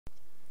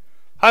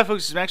Hi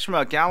folks, it's Max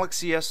from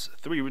Galaxy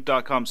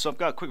S3 So I've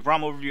got a quick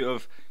ROM overview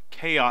of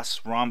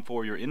CHAOS ROM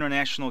for your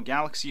international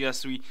Galaxy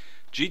S3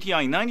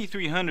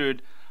 GT-i9300.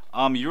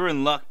 You're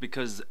in luck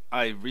because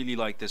I really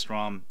like this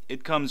ROM.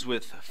 It comes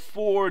with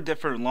 4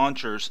 different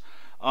launchers.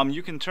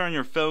 You can turn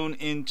your phone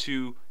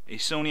into a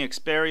Sony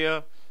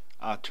Xperia,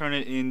 turn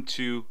it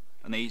into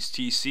an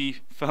HTC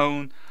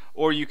phone,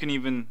 or you can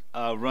even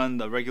run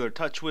the regular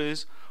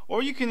TouchWiz,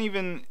 or you can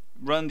even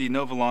run the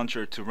Nova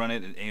launcher to run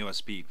it in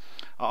AOSP.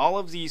 All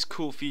of these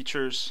cool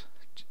features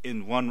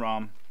in one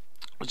ROM,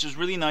 which is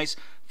really nice.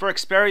 For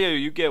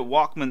Xperia, you get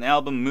Walkman,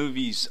 album,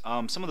 movies,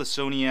 some of the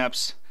Sony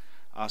apps,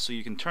 so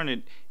you can turn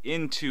it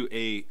into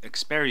a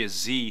Xperia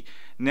Z.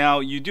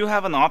 Now, you do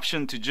have an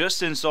option to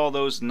just install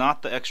those,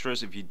 not the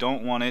extras, if you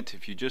don't want it.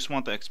 If you just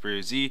want the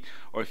Xperia Z,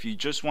 or if you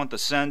just want the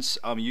Sense,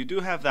 you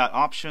do have that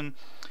option.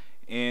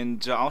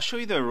 And I'll show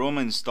you the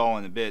aroma install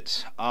in a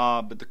bit.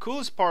 But the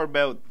coolest part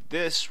about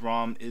this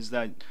ROM is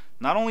that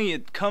not only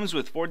it comes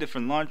with 4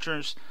 different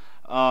launchers,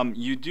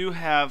 you do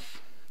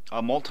have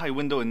a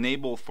multi-window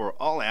enable for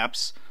all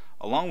apps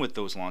along with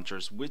those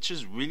launchers, which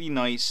is really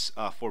nice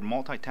for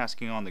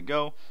multitasking on the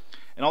go.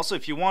 And also,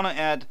 if you want to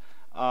add,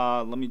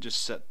 let me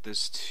just set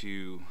this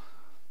to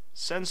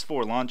Sense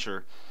 4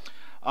 launcher.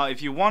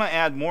 If you want to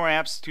add more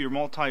apps to your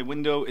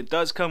multi-window, it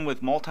does come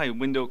with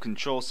multi-window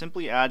control.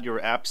 Simply add your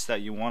apps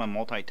that you want to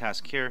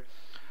multitask here,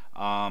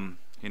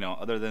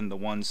 other than the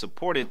ones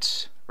supported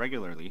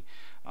regularly.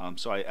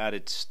 So I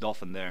added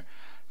Dolphin there.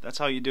 That's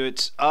how you do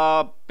it.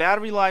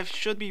 Battery life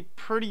should be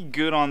pretty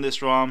good on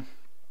this ROM.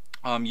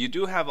 You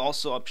do have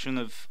also option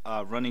of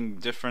running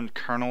different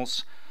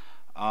kernels.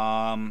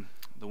 The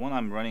one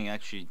I'm running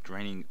actually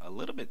draining a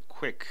little bit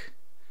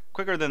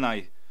quicker than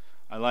I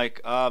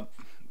like.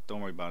 Don't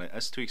worry about it.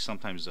 S-Tweaks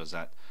sometimes does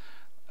that.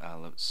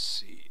 Let's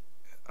see.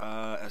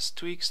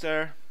 S-Tweaks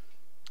there.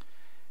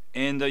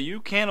 And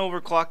you can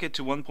overclock it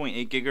to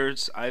 1.8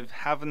 gigahertz. I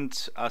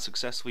haven't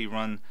successfully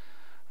run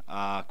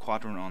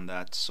Quadrant on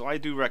that, so I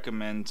do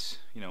recommend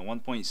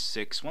 1.6,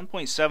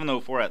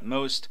 1.704 at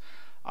most.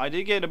 I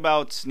did get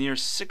about near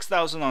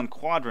 6,000 on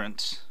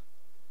Quadrant.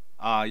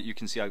 You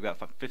can see I've got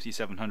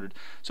 5,700.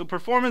 So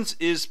performance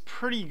is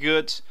pretty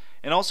good.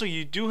 And also,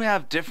 you do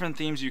have different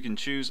themes you can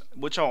choose,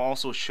 which I'll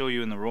also show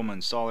you in the aroma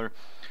installer.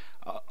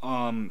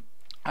 I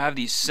have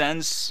the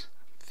Sense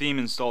theme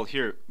installed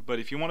here, but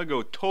if you want to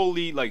go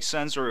totally like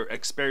Sense or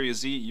Xperia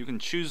Z, you can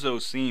choose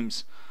those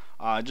themes.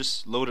 I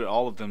just loaded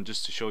all of them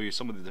just to show you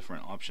some of the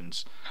different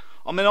options.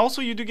 And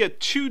also, you do get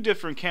 2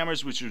 different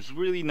cameras, which is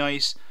really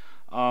nice.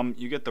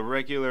 You get the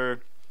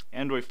regular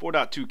Android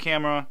 4.2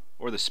 camera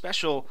or the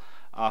special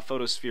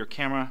Photosphere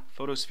camera.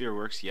 Photosphere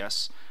works,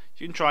 yes.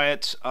 You can try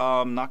it,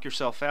 knock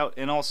yourself out.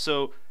 And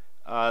also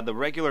the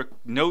regular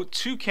Note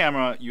 2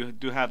 camera, you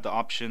do have the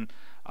option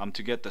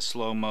to get the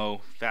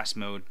slow-mo, fast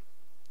mode.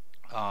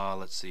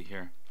 Let's see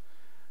here.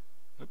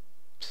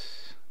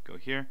 Oops. Go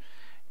here.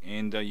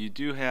 And you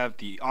do have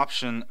the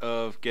option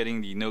of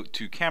getting the Note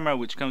 2 camera,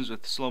 which comes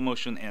with slow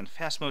motion and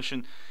fast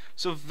motion.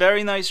 So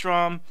very nice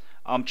ROM.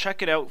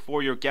 Check it out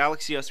for your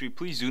Galaxy S3.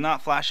 Please do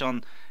not flash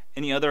on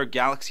any other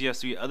Galaxy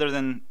S3 other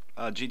than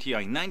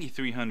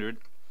GT-i9300.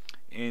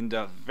 And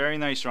very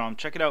nice ROM.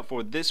 Check it out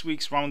for this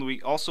week's ROM of the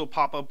week. Also,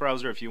 pop-up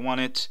browser if you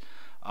want it.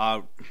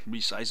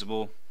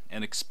 Resizable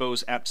and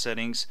expose app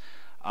settings.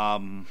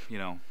 If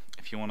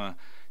you want to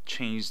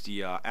change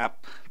the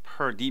app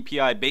per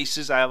DPI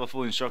basis, I have a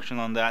full instruction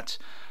on that.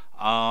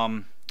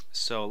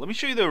 So let me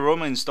show you the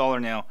aroma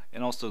installer now,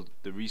 and also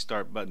the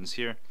restart buttons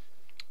here.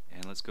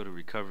 And let's go to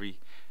recovery.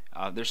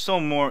 There's so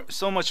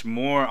much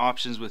more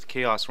options with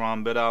CHAOS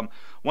ROM, but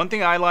one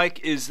thing I like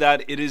is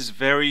that it is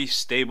very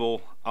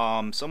stable.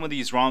 Some of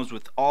these ROMs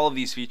with all of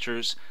these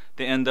features,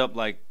 they end up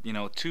like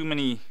too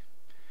many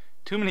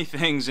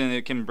things and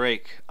it can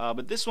break.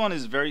 But this one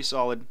is very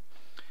solid.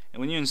 And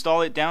when you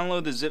install it,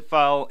 download the zip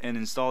file and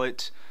install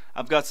it.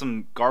 I've got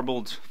some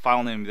garbled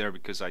file name there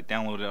because I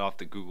downloaded it off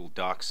the Google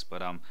Docs,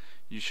 but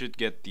you should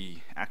get the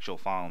actual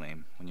file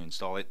name when you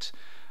install it.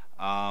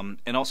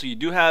 And also, you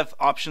do have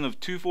option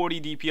of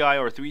 240 DPI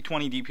or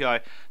 320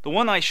 DPI. The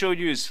one I showed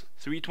you is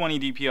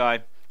 320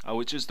 DPI,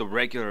 which is the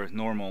regular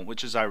normal,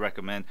 which is I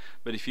recommend.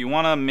 But if you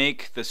want to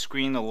make the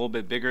screen a little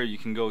bit bigger, you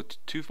can go to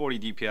 240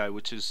 DPI,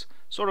 which is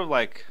sort of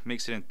like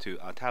makes it into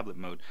tablet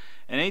mode.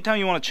 And anytime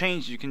you want to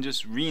change, you can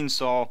just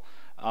reinstall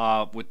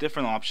with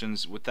different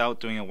options without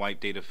doing a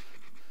wipe data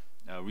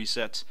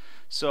reset.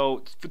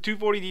 So for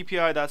 240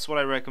 DPI, that's what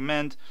I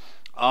recommend.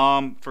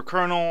 For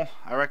kernel,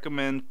 I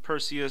recommend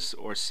Perseus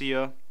or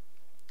Sia,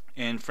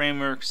 and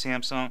framework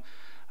Samsung,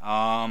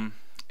 and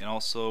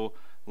also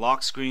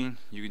lock screen.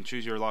 You can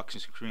choose your lock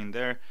screen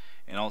there,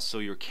 and also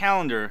your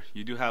calendar.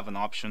 You do have an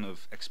option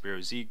of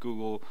Xperia Z,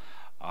 Google,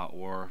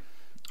 or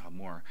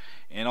more,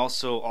 and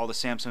also all the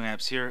Samsung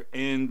apps here.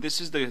 And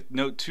this is the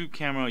Note 2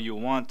 camera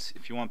you'll want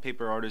if you want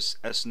Paper Artist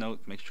S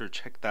Note. Make sure to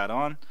check that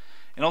on.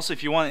 And also,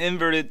 if you want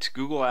inverted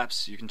Google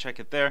apps, you can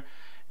check it there.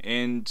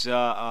 And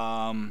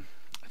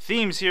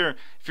themes here,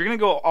 if you're gonna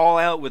go all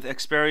out with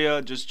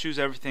Xperia, just choose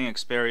everything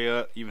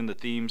Xperia, even the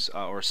themes,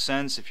 or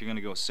Sense if you're gonna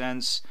go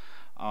Sense.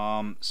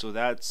 So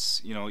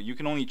that's, you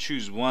can only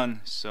choose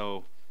one,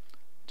 so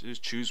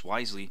just choose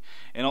wisely.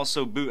 And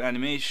also boot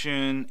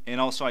animation,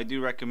 and also I do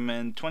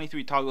recommend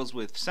 23 toggles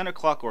with center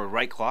clock or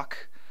right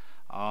clock.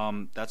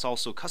 That's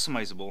also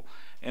customizable.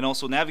 And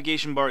also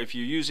navigation bar, if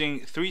you're using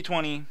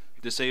 320,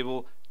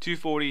 disable,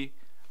 240,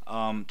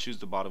 choose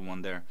the bottom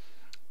one there.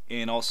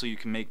 And also you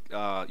can make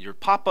your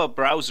pop-up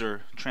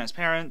browser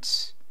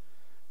transparent,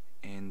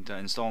 and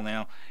install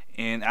now.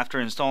 And after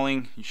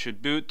installing, you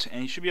should boot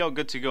and you should be all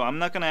good to go. I'm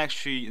not gonna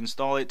actually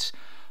install it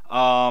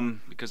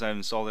because I've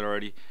installed it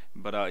already,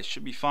 but it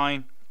should be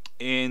fine.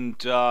 And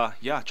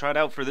yeah, try it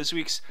out for this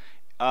week's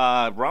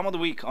ROM of the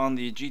week on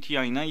the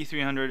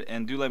GT-i9300,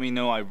 and do let me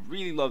know. I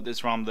really love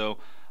this ROM though,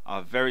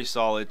 very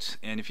solid.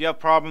 And if you have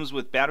problems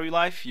with battery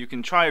life, you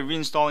can try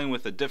reinstalling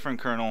with a different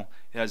kernel.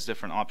 It has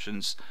different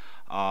options.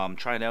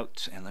 Try it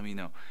out and let me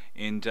know.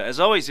 And as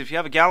always, if you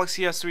have a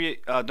Galaxy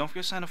S3, don't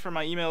forget to sign up for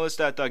my email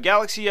list at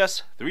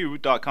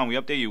GalaxyS3root.com. We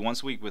update you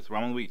once a week with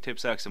ROM of the week,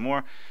 tips, hacks, and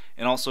more.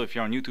 And also, if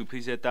you're on YouTube,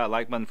 please hit that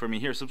like button for me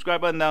here,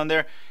 subscribe button down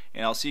there,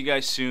 and I'll see you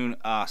guys soon.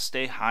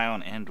 Stay high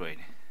on Android.